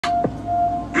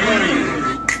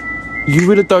You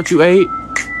really thought you ate?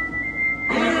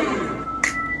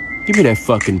 Give me that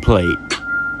fucking plate.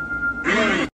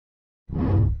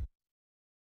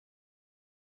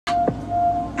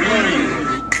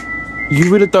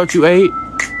 You really thought you ate?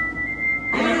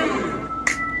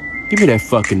 Give me that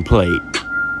fucking plate.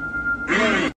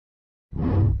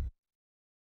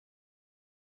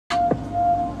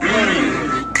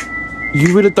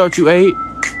 You really thought you ate?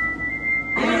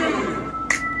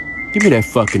 Give me that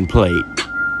fucking plate.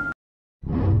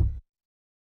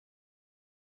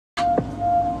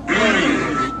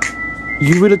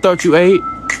 You really thought you ate?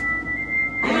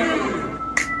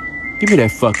 Give me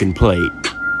that fucking plate.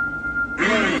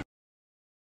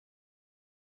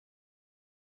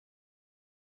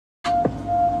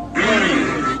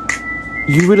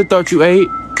 You really thought you ate?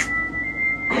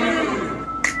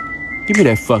 Give me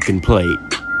that fucking plate.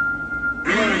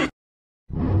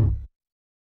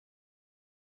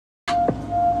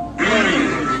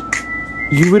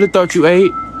 You really thought you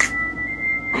ate?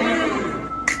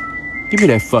 Give me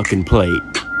that fucking plate.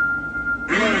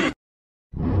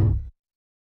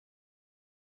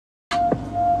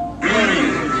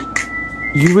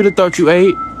 You really thought you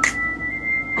ate?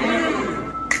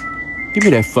 Give me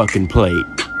that fucking plate.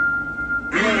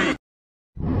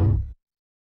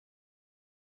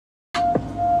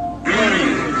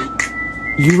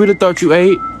 You really thought you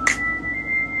ate?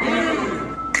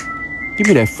 Give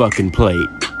me that fucking plate.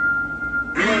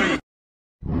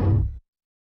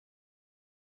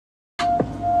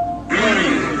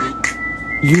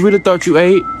 You really thought you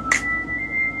ate?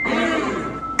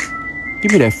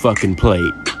 Give me that fucking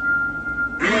plate.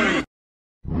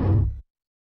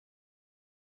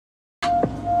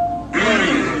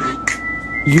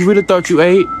 You really thought you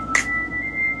ate?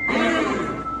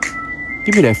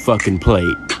 Give me that fucking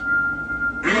plate.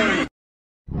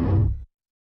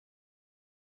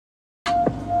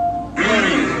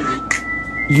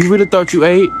 You really thought you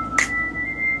ate?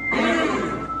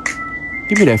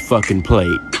 Give me that fucking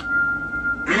plate.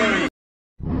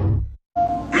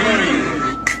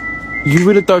 You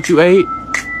really thought you ate?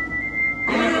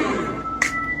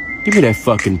 Give me that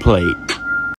fucking plate.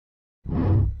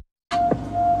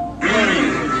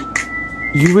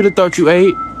 You really thought you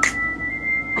ate?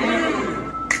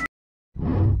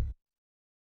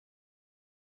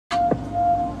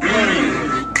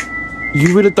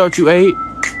 You really thought you ate?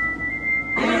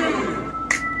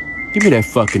 Give me that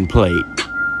fucking plate.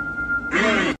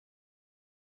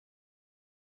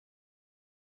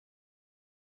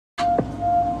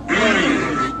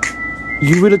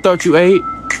 You really thought you ate?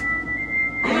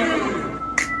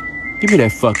 Give me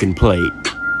that fucking plate.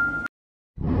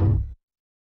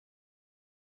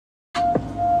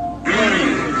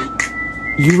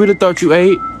 You really thought you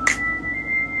ate?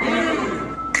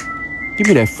 Give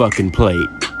me that fucking plate.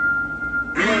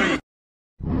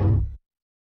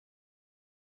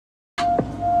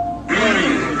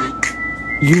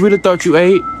 You really thought you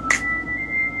ate?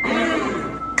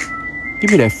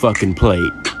 Give me that fucking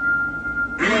plate.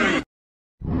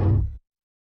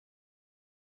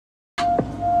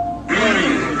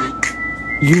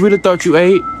 You really thought you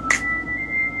ate?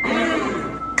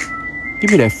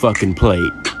 Give me that fucking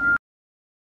plate.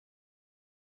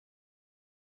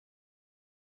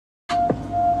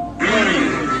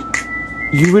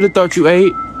 You really thought you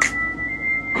ate?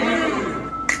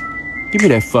 Give me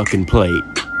that fucking plate.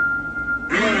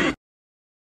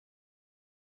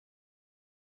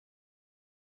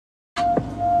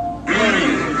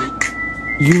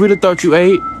 You really thought you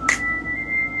ate?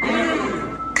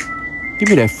 Give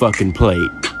me that fucking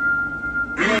plate.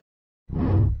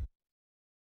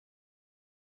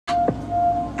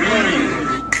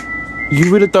 You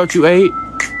really thought you ate?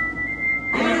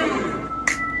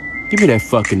 Give me that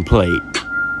fucking plate.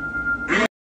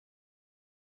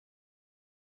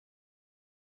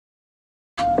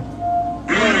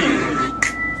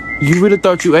 You really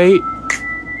thought you ate?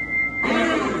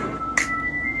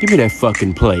 Give me that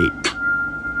fucking plate.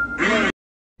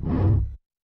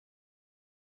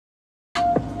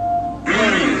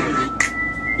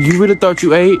 You really thought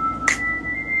you ate?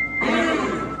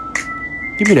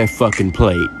 Give me that fucking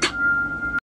plate.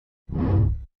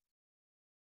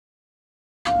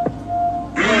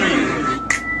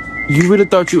 You really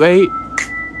thought you ate?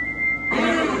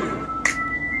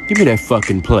 Give me that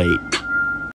fucking plate.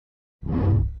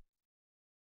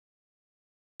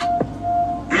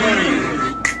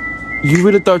 You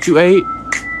really thought you ate?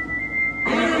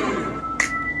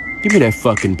 Give me that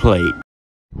fucking plate.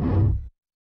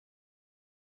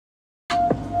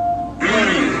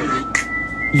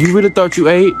 You really thought you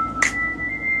ate?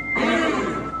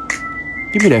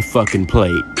 Give me that fucking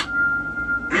plate.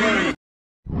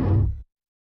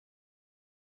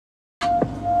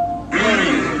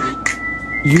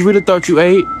 You really thought you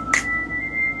ate?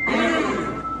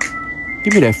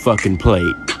 Give me that fucking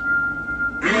plate.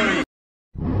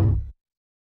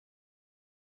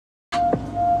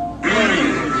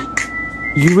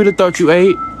 You really thought you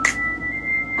ate?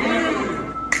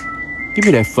 Give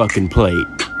me that fucking plate.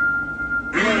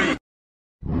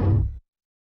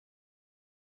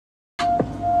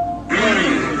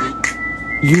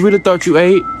 You really thought you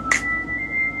ate?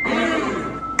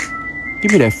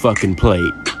 Give me that fucking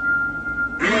plate.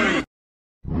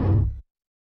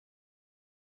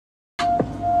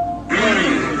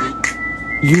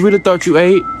 You really thought you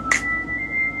ate?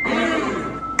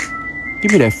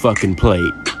 Give me that fucking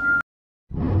plate.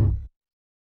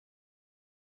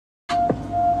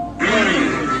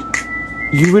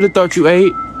 You really thought you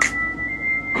ate?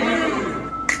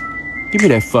 Give me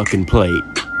that fucking plate.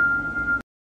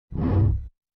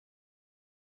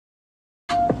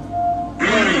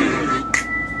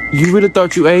 You really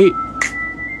thought you ate?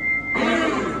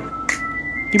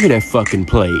 Give me that fucking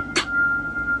plate.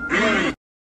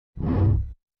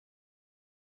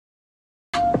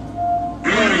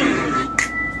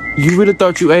 You really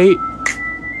thought you ate?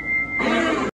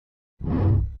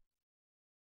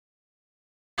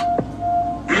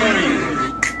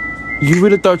 You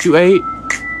really thought you ate?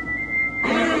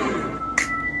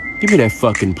 Give me that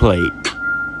fucking plate.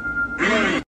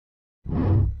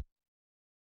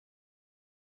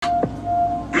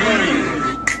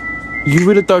 You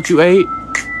really thought you ate?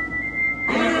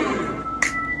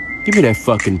 Give me that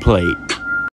fucking plate.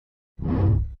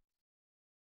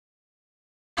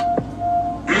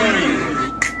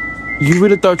 You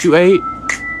really thought you ate?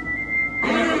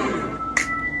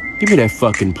 Give me that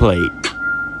fucking plate.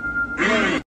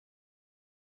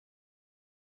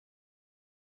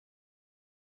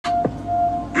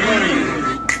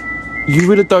 You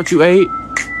really thought you ate?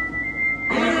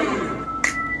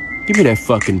 Give me that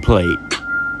fucking plate.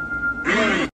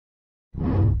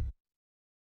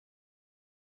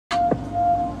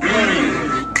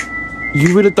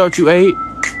 You really thought you ate?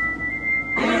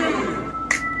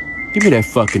 Give me that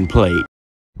fucking plate.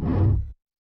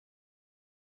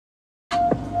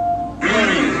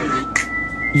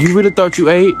 You really thought you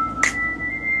ate?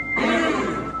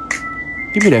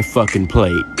 Give me that fucking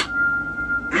plate.